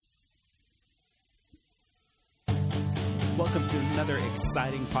Welcome to another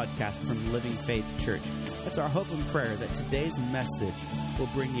exciting podcast from Living Faith Church. It's our hope and prayer that today's message will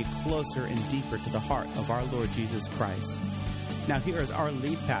bring you closer and deeper to the heart of our Lord Jesus Christ. Now here is our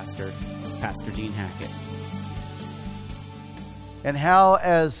lead pastor, Pastor Dean Hackett. And how,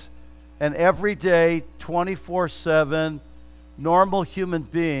 as an everyday, 24/7, normal human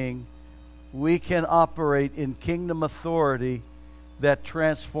being, we can operate in kingdom authority that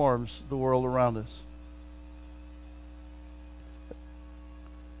transforms the world around us.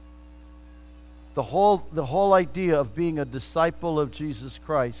 The whole idea of being a disciple of Jesus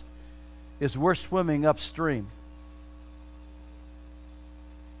Christ is we're swimming upstream.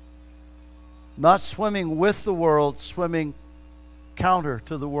 Not swimming with the world, swimming counter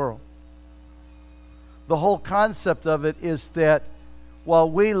to the world. The whole concept of it is that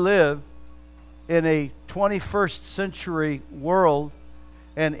while we live in a 21st century world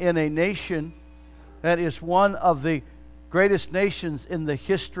and in a nation that is one of the greatest nations in the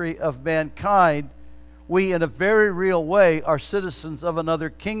history of mankind, we in a very real way are citizens of another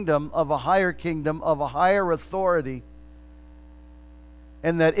kingdom, of a higher authority,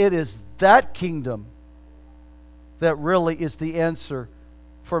 and that it is that kingdom that really is the answer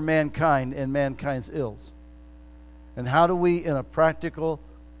for mankind and mankind's ills. And how do we, in a practical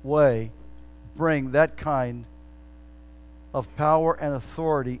way, bring that kind of power and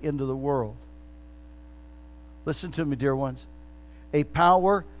authority into the world? Listen to me, dear ones. A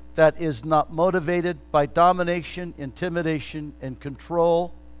power that is not motivated by domination, intimidation, and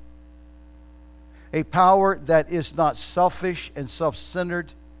control. A power that is not selfish and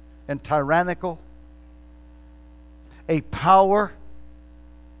self-centered and tyrannical. A power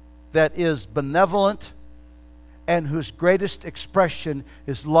that is benevolent and whose greatest expression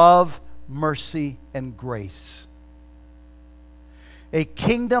is love, mercy, and grace. A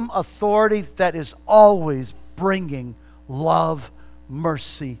kingdom authority that is always bringing love,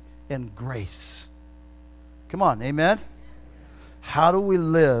 mercy, and grace. Come on, amen? How do we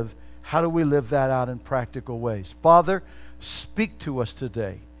live? How do we live that out in practical ways? Father, speak to us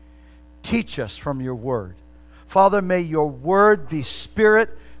today. Teach us from your word. Father, may your word be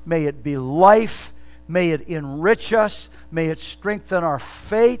spirit. May it be life. May it enrich us. May it strengthen our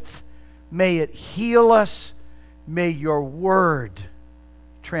faith. May it heal us. May your word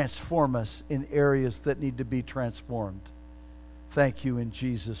transform us in areas that need to be transformed. Thank you in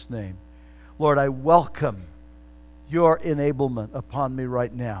Jesus' name. Lord, I welcome your enablement upon me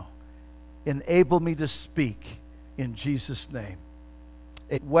right now. Enable me to speak in Jesus' name.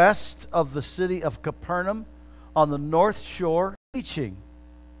 West of the city of Capernaum, on the north shore, teaching.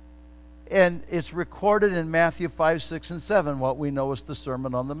 And it's recorded in Matthew 5, 6, and 7, what we know as the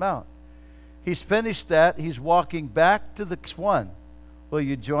Sermon on the Mount. He's finished that. He's walking back to the one. Will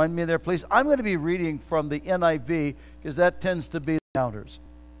you join me there, please? I'm going to be reading from the NIV because that tends to be the counters.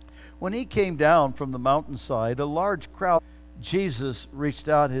 When he came down from the mountainside, a large crowd, Jesus reached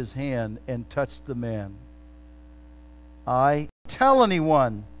out his hand and touched the man. I tell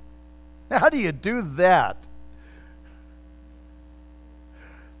anyone. How do you do that?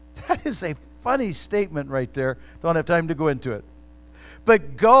 That is a funny statement right there. Don't have time to go into it.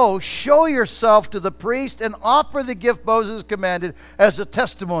 But go, show yourself to the priest, and offer the gift Moses commanded as a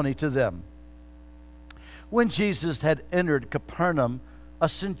testimony to them. When Jesus had entered Capernaum, a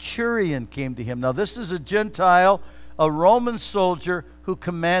centurion came to him. Now this is a Gentile, a Roman soldier who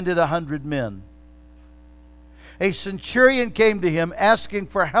commanded 100 men. A centurion came to him asking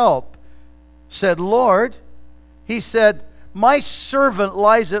for help. Said, Lord, he said, my servant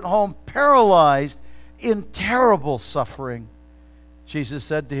lies at home paralyzed in terrible suffering. Jesus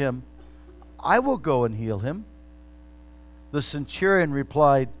said to him, I will go and heal him. The centurion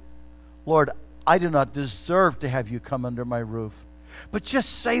replied, Lord, I do not deserve to have you come under my roof. But just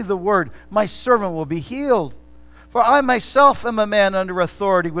say the word, my servant will be healed. For I myself am a man under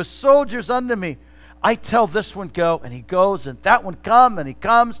authority, with soldiers under me. I tell this one, go, and he goes, and that one, come, and he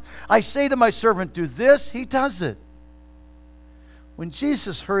comes. I say to my servant, do this, he does it. When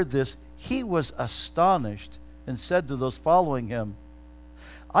Jesus heard this, he was astonished and said to those following him,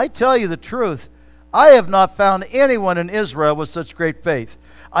 I tell you the truth, I have not found anyone in Israel with such great faith.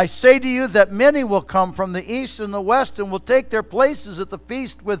 I say to you that many will come from the east and the west and will take their places at the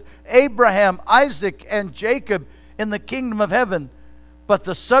feast with Abraham, Isaac, and Jacob in the kingdom of heaven. But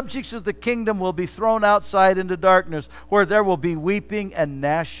the subjects of the kingdom will be thrown outside into darkness, where there will be weeping and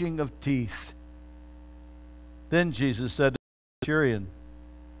gnashing of teeth. Then Jesus said to the centurion,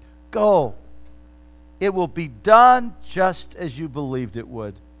 go. It will be done just as you believed it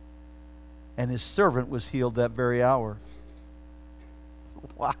would. And his servant was healed that very hour.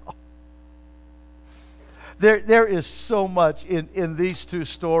 Wow. There is so much in these two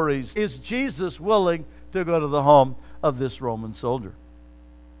stories. Is Jesus willing to go to the home of this Roman soldier?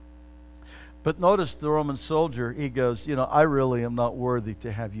 But notice the Roman soldier, he goes, I really am not worthy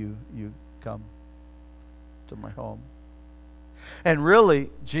to have you come to my home. And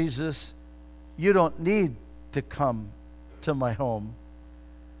really, Jesus, you don't need to come to my home.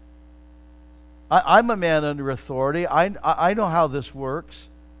 I'm a man under authority. I know how this works.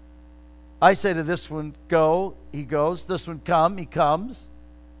 I say to this one, go, he goes. This one, come, he comes.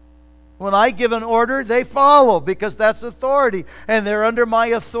 When I give an order, they follow because that's authority, and they're under my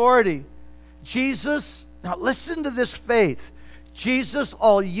authority. Jesus, now listen to this faith. Jesus,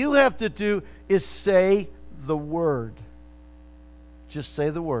 all you have to do is say the word. Just say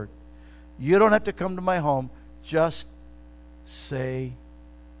the word. You don't have to come to my home. Just say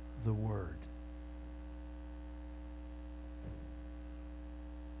the word.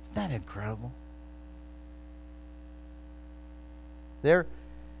 Isn't that incredible? There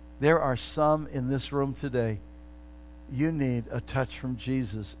are some in this room today, you need a touch from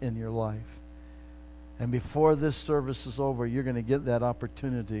Jesus in your life. And before this service is over, you're going to get that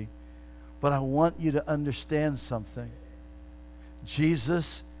opportunity. But I want you to understand something.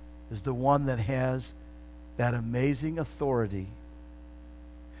 Jesus is the one that has that amazing authority.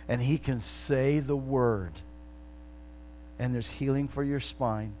 And he can say the word. And there's healing for your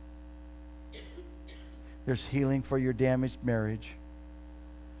spine. There's healing for your damaged marriage.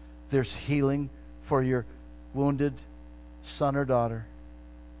 There's healing for your wounded son or daughter.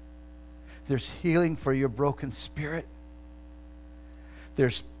 There's healing for your broken spirit.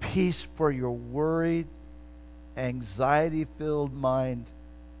 There's peace for your worried, anxiety-filled mind.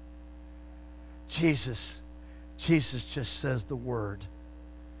 Jesus just says the word.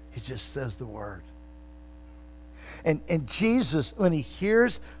 He just says the word. And Jesus, when he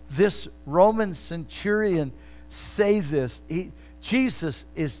hears this Roman centurion say this, Jesus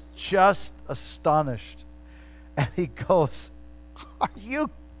is just astonished. And he goes, are you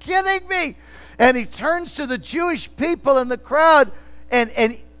kidding me? And he turns to the Jewish people in the crowd,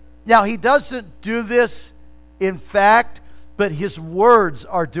 and now he doesn't do this in fact, but his words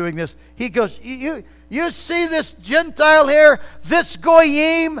are doing this. He goes, you see this Gentile here, this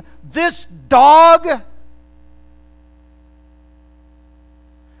goyim, this dog?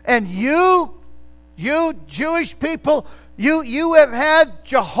 And you Jewish people, you have had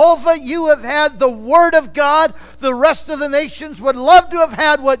Jehovah, you have had the Word of God. The rest of the nations would love to have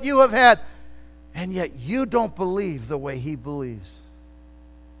had what you have had. And yet you don't believe the way he believes.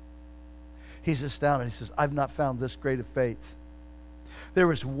 He's astounded. He says, I've not found this great of faith. There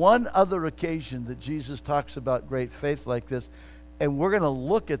was one other occasion that Jesus talks about great faith like this, and we're going to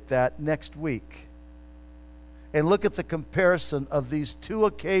look at that next week. And look at the comparison of these two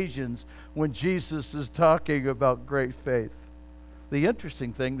occasions when Jesus is talking about great faith. The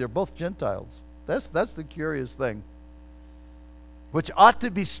interesting thing, they're both Gentiles. That's the curious thing. Which ought to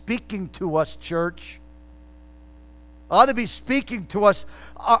be speaking to us, church. Ought to be speaking to us.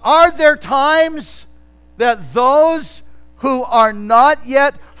 Are there times that those who are not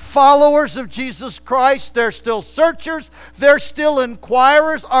yet followers of Jesus Christ, they're still searchers, they're still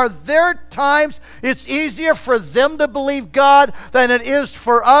inquirers? Are there times it's easier for them to believe God than it is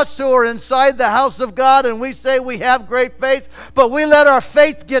for us who are inside the house of God and we say we have great faith, but we let our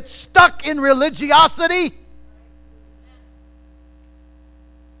faith get stuck in religiosity?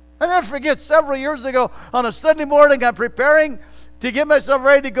 I never forget, several years ago on a Sunday morning, I'm preparing to get myself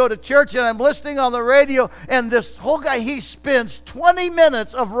ready to go to church, and I'm listening on the radio, and this whole guy, he spends 20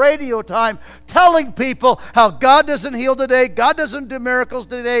 minutes of radio time telling people how God doesn't heal today, God doesn't do miracles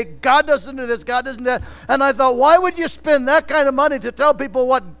today, God doesn't do this, God doesn't do that. And I thought, why would you spend that kind of money to tell people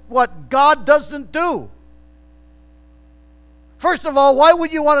what God doesn't do? First of all, why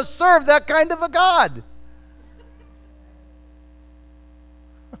would you want to serve that kind of a God?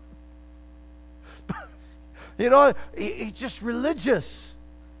 You know, he's just religious.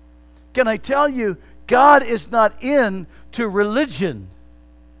 Can I tell you, God is not into religion.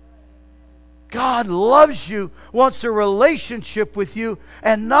 God loves you, wants a relationship with you,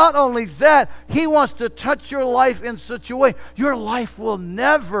 and not only that, he wants to touch your life in such a way, your life will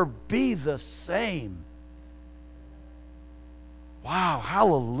never be the same. Wow,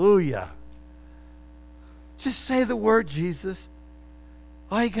 hallelujah. Just say the word, Jesus.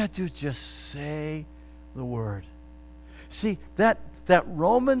 All you got to do is just say the word. See, that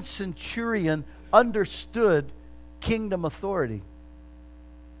Roman centurion understood kingdom authority.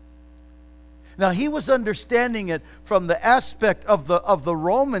 Now, he was understanding it from the aspect of the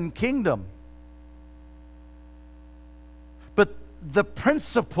Roman kingdom. But the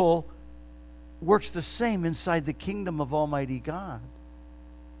principle works the same inside the kingdom of Almighty God.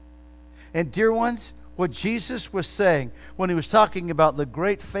 And dear ones, what Jesus was saying when he was talking about the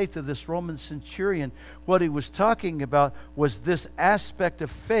great faith of this Roman centurion, what he was talking about was this aspect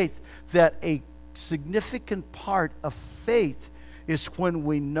of faith, that a significant part of faith is when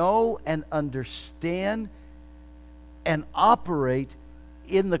we know and understand and operate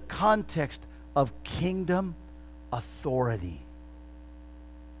in the context of kingdom authority.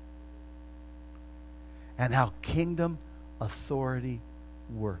 And how kingdom authority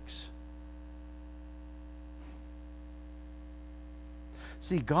works.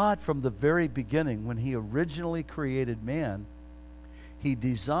 See, God, from the very beginning, when He originally created man, He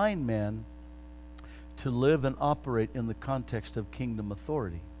designed man to live and operate in the context of kingdom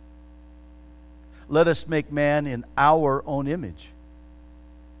authority. Let us make man in our own image.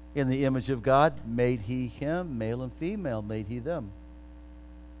 In the image of God made He him, male and female made He them.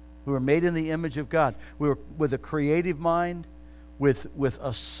 We were made in the image of God. We were with a creative mind, with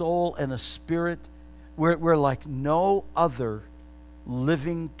a soul and a spirit. We're like no other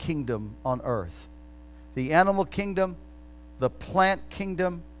living kingdom on earth. The animal kingdom, the plant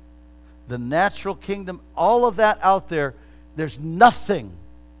kingdom, the natural kingdom, all of that out there, there's nothing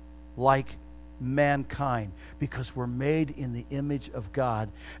like mankind, because we're made in the image of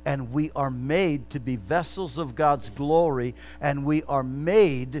God, and we are made to be vessels of God's glory, and we are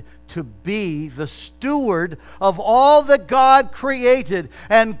made to be the steward of all that God created.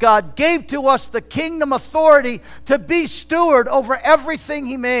 And God gave to us the kingdom authority to be steward over everything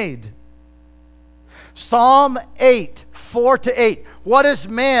He made. Psalm 8, 4-8. What is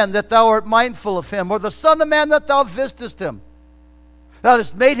man that thou art mindful of him, or the son of man that thou visitest him? Thou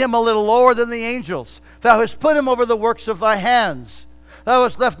hast made him a little lower than the angels. Thou hast put him over the works of thy hands. Thou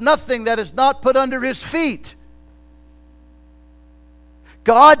hast left nothing that is not put under his feet.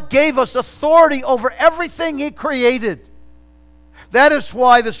 God gave us authority over everything He created. That is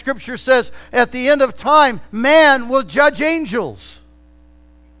why the Scripture says at the end of time, man will judge angels.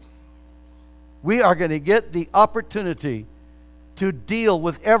 We are going to get the opportunity to deal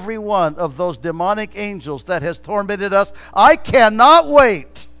with every one of those demonic angels that has tormented us. I cannot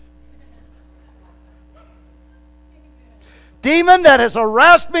wait. Demon that has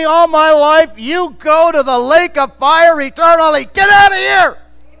harassed me all my life, you go to the lake of fire eternally. Get out of here!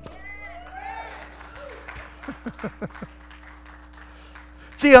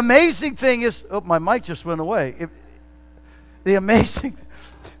 The amazing thing is, oh, my mic just went away. The amazing,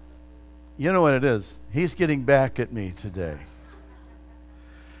 you know what it is? He's getting back at me today.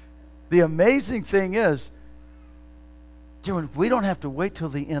 The amazing thing is, we don't have to wait till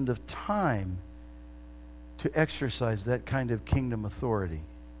the end of time to exercise that kind of kingdom authority.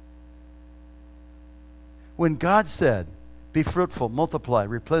 When God said, be fruitful, multiply,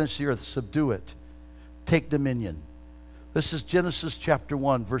 replenish the earth, subdue it, take dominion. This is Genesis chapter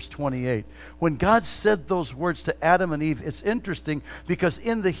 1, verse 28. When God said those words to Adam and Eve, it's interesting because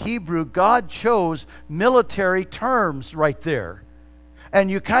in the Hebrew, God chose military terms right there. And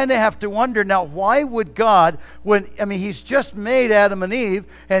you kind of have to wonder, now, why would God, He's just made Adam and Eve,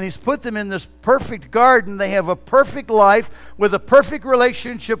 and He's put them in this perfect garden. They have a perfect life with a perfect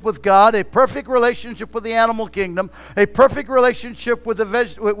relationship with God, a perfect relationship with the animal kingdom, a perfect relationship with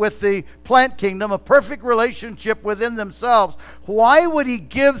the plant kingdom, a perfect relationship within themselves. Why would He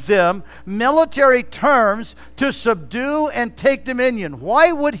give them military terms to subdue and take dominion?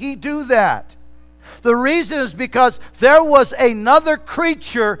 Why would He do that? The reason is because there was another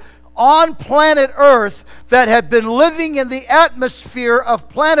creature on planet Earth that had been living in the atmosphere of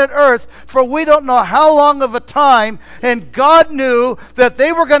planet Earth for we don't know how long of a time, and God knew that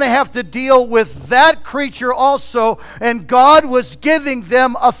they were going to have to deal with that creature also, and God was giving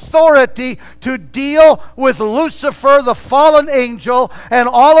them authority to deal with Lucifer, the fallen angel, and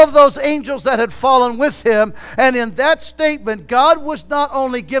all of those angels that had fallen with him. And in that statement, God was not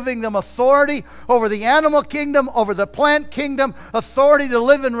only giving them authority over the animal kingdom, over the plant kingdom, authority to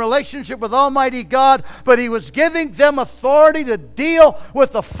live in relationship with Almighty God, but He was giving them authority to deal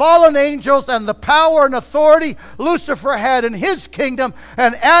with the fallen angels and the power and authority Lucifer had in his kingdom,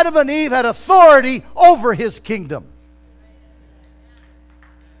 and Adam and Eve had authority over his kingdom.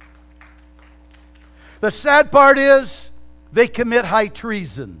 The sad part is they commit high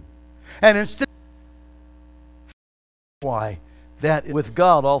treason. And instead, why? That with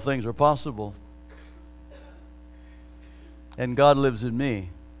God all things are possible. And God lives in me.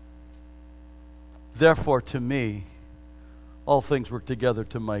 Therefore, to me, all things work together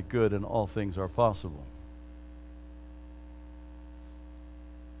to my good, and all things are possible.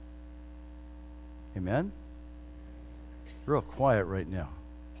 Amen? Real quiet right now.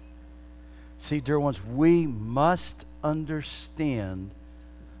 See, dear ones, we must understand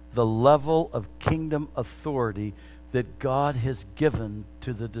the level of kingdom authority that God has given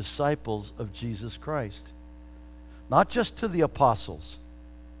to the disciples of Jesus Christ. Not just to the apostles.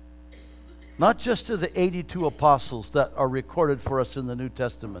 Not just to the 82 apostles that are recorded for us in the New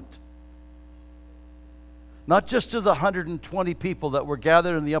Testament. Not just to the 120 people that were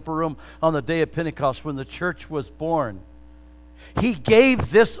gathered in the upper room on the day of Pentecost when the church was born. He gave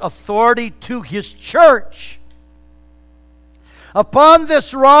this authority to His church. Upon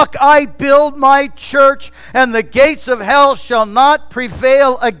this rock I build my church, and the gates of hell shall not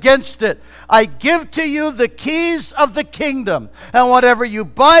prevail against it. I give to you the keys of the kingdom, and whatever you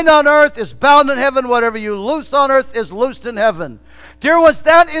bind on earth is bound in heaven, whatever you loose on earth is loosed in heaven. Dear ones,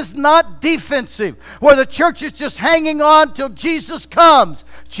 that is not defensive, where the church is just hanging on till Jesus comes.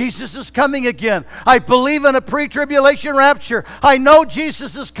 Jesus is coming again. I believe in a pre-tribulation rapture. I know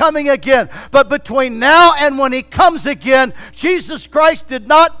Jesus is coming again. But between now and when He comes again, Jesus Christ did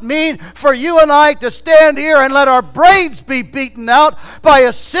not mean for you and I to stand here and let our brains be beaten out by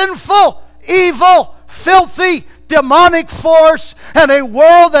a sinful, evil, filthy, demonic force and a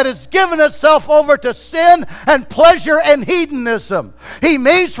world that has given itself over to sin and pleasure and hedonism. He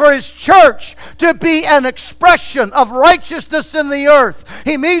means for His church to be an expression of righteousness in the earth.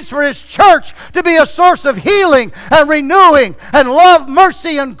 He means for His church to be a source of healing and renewing and love,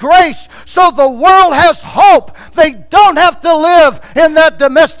 mercy, and grace, so the world has hope. They don't have to live in that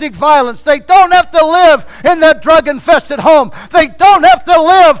domestic violence. They don't have to live in that drug-infested home. They don't have to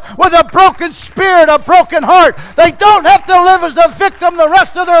live with a broken spirit, a broken heart. They don't have to live as a victim the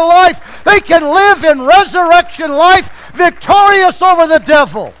rest of their life. They can live in resurrection life, victorious over the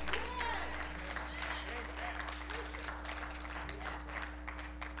devil.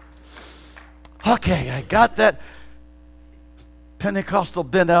 Okay, I got that Pentecostal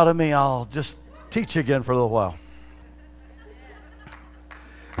bent out of me. I'll just teach again for a little while.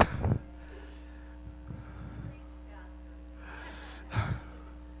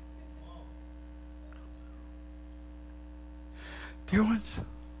 Dear ones,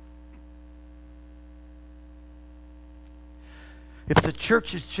 if the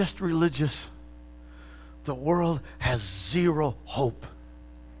church is just religious, the world has zero hope.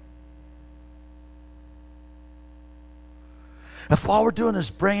 If all we're doing is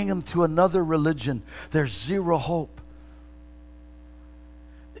bringing them to another religion, there's zero hope.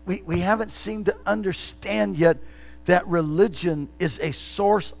 We haven't seemed to understand yet that religion is a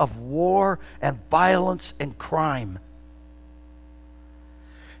source of war and violence and crime.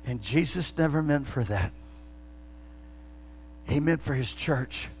 And Jesus never meant for that. He meant for His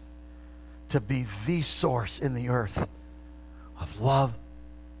church to be the source in the earth of love,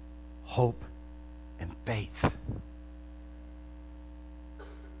 hope, and faith.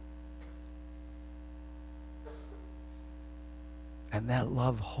 And that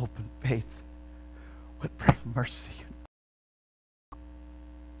love, hope, and faith would bring mercy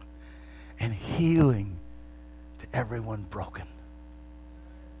and healing to everyone broken.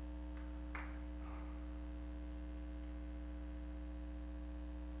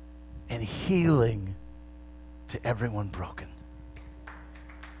 And healing to everyone broken.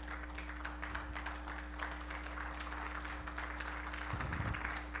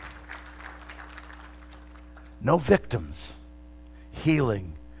 No victims.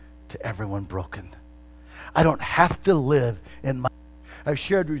 Healing to everyone broken. I don't have to live in my... I've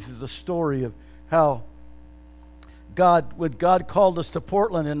shared with you the story of how when God called us to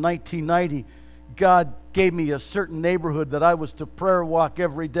Portland in 1990, God gave me a certain neighborhood that I was to prayer walk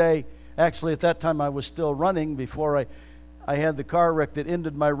every day. Actually, at that time, I was still running before I had the car wreck that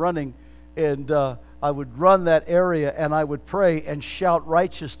ended my running. And I would run that area, and I would pray and shout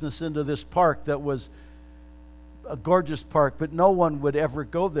righteousness into this park that was a gorgeous park, but no one would ever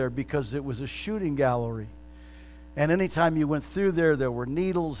go there because it was a shooting gallery. And anytime you went through there were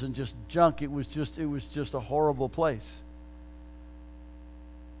needles and just junk. It was just a horrible place.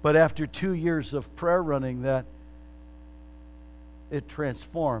 But after 2 years of prayer running that, it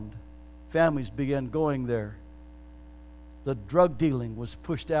transformed. Families began going there. The drug dealing was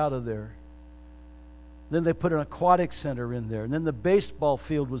pushed out of there. Then they put an aquatic center in there. And then the baseball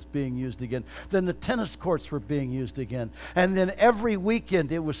field was being used again. Then the tennis courts were being used again. And then every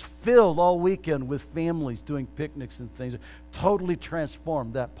weekend, it was filled all weekend with families doing picnics and things. Totally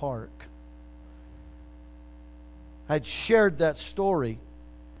transformed that park. I'd shared that story.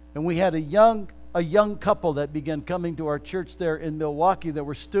 And we had a young couple that began coming to our church there in Milwaukee that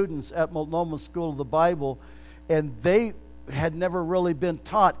were students at Multnomah School of the Bible. And they had never really been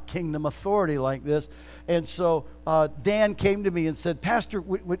taught kingdom authority like this. And so Dan came to me and said, Pastor,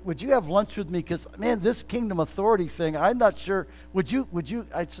 would you have lunch with me? Because, man, this kingdom authority thing, I'm not sure. Would you?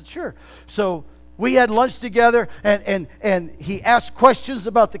 I said, sure. So we had lunch together, and he asked questions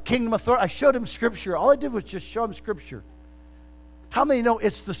about the kingdom authority. I showed him Scripture. All I did was just show him Scripture. How many know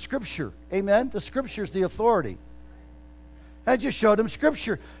it's the Scripture? Amen? The Scripture is the authority. I just showed him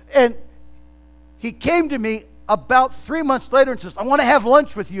Scripture. And he came to me about 3 months later and says, I want to have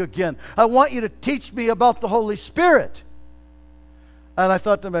lunch with you again. I want you to teach me about the Holy Spirit. And I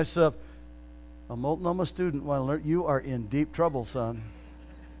thought to myself, a Multnomah student want to learn? You are in deep trouble, son.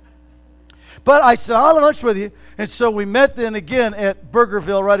 But I said, I'll have lunch with you. And so we met then again at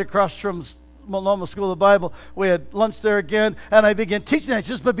Burgerville, right across from Multnomah School of the Bible. We had lunch there again, and I began teaching. I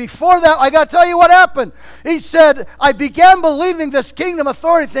says, but before that, I got to tell you what happened. He said, I began believing this kingdom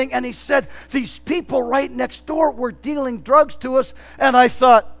authority thing, and he said, these people right next door were dealing drugs to us. And I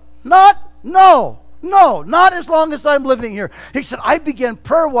thought, not as long as I'm living here. He said, I began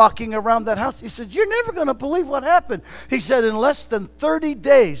prayer walking around that house. He said, you're never going to believe what happened. He said, in less than 30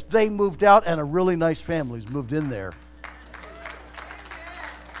 days, they moved out, and a really nice family's moved in there.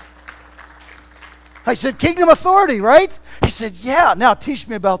 I said, kingdom authority, right? He said, yeah. Now teach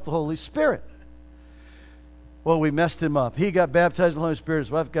me about the Holy Spirit. Well, we messed him up. He got baptized in the Holy Spirit.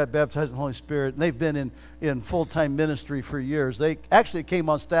 His wife got baptized in the Holy Spirit. And they've been in full-time ministry for years. They actually came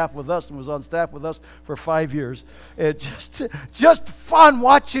on staff with us and was on staff with us for 5 years. It just fun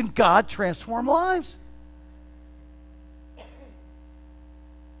watching God transform lives.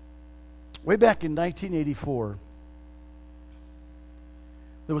 Way back in 1984,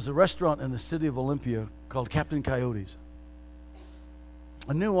 there was a restaurant in the city of Olympia called Captain Coyote's.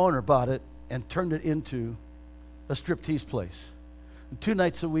 A new owner bought it and turned it into a striptease place. And 2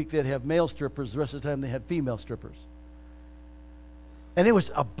 nights a week they'd have male strippers. The rest of the time they had female strippers. And it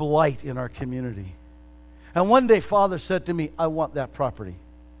was a blight in our community. And one day Father said to me, I want that property.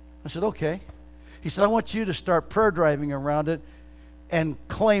 I said, okay. He said, I want you to start prayer driving around it and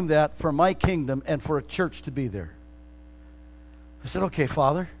claim that for my kingdom and for a church to be there. I said, okay,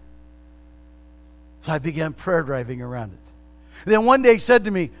 Father. So I began prayer driving around it. Then one day he said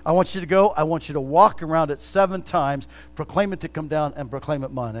to me, I want you to go, I want you to walk around it 7 times, proclaim it to come down, and proclaim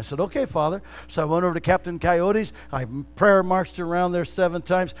it mine. I said, okay, Father. So I went over to Captain Coyote's. I prayer marched around there 7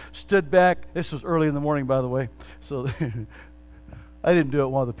 times, stood back. This was early in the morning, by the way. So I didn't do it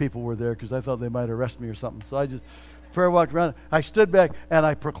while the people were there because I thought they might arrest me or something. So I just prayer walked around. I stood back, and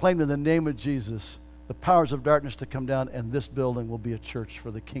I proclaimed in the name of Jesus the powers of darkness to come down, and this building will be a church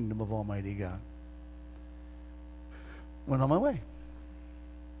for the kingdom of Almighty God. Went on my way.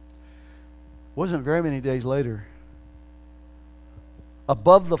 Wasn't very many days later,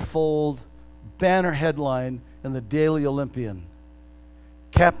 above the fold, banner headline in the Daily Olympian,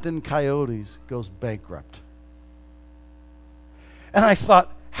 Captain Coyote's goes bankrupt. And I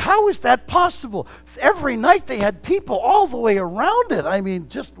thought, how is that possible? Every night they had people all the way around it. I mean,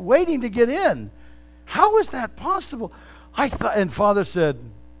 just waiting to get in. How is that possible? I thought, and Father said,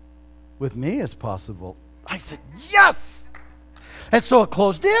 with me it's possible. I said, yes! And so it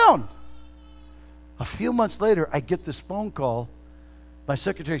closed down. A few months later, I get this phone call. My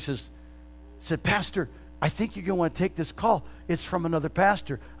secretary said, Pastor, I think you're going to want to take this call. It's from another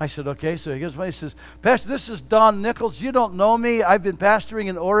pastor. I said, okay. So he goes, he says, Pastor, this is Don Nichols. You don't know me. I've been pastoring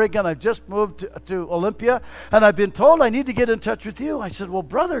in Oregon. I've just moved to Olympia, and I've been told I need to get in touch with you. I said, well,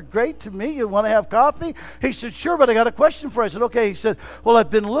 brother, great to meet you. Want to have coffee? He said, sure, but I got a question for you. I said, okay. He said, well, I've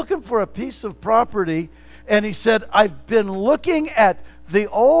been looking for a piece of property, and he said, I've been looking at the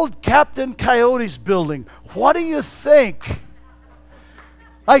old Captain Coyote's building. What do you think?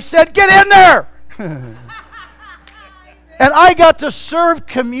 I said, get in there. And I got to serve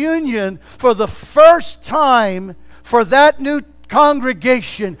communion for the first time for that new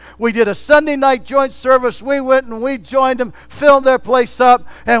congregation. We did a Sunday night joint service. We went and we joined them, filled their place up,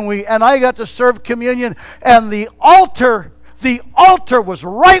 and I got to serve communion. And the altar was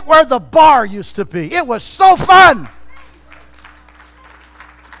right where the bar used to be. It was so fun.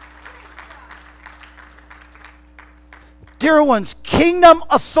 Dear ones, kingdom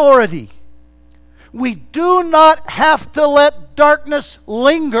authority. We do not have to let darkness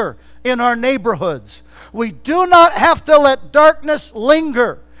linger in our neighborhoods. We do not have to let darkness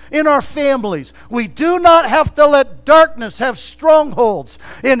linger in our families. We do not have to let darkness have strongholds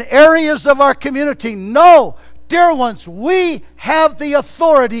in areas of our community. No, dear ones, we have the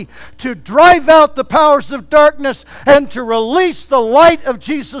authority to drive out the powers of darkness and to release the light of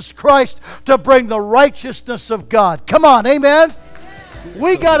Jesus Christ to bring the righteousness of God. Come on, amen?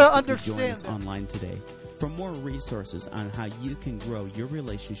 We got to understand that. Join us online today. For more resources on how you can grow your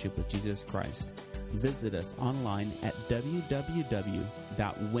relationship with Jesus Christ, visit us online at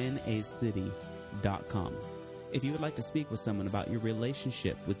www.winacity.com. If you would like to speak with someone about your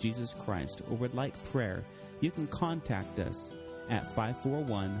relationship with Jesus Christ or would like prayer, you can contact us at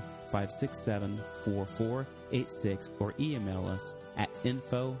 541-567-4486 or email us at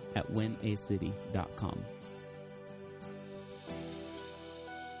info@winacity.com.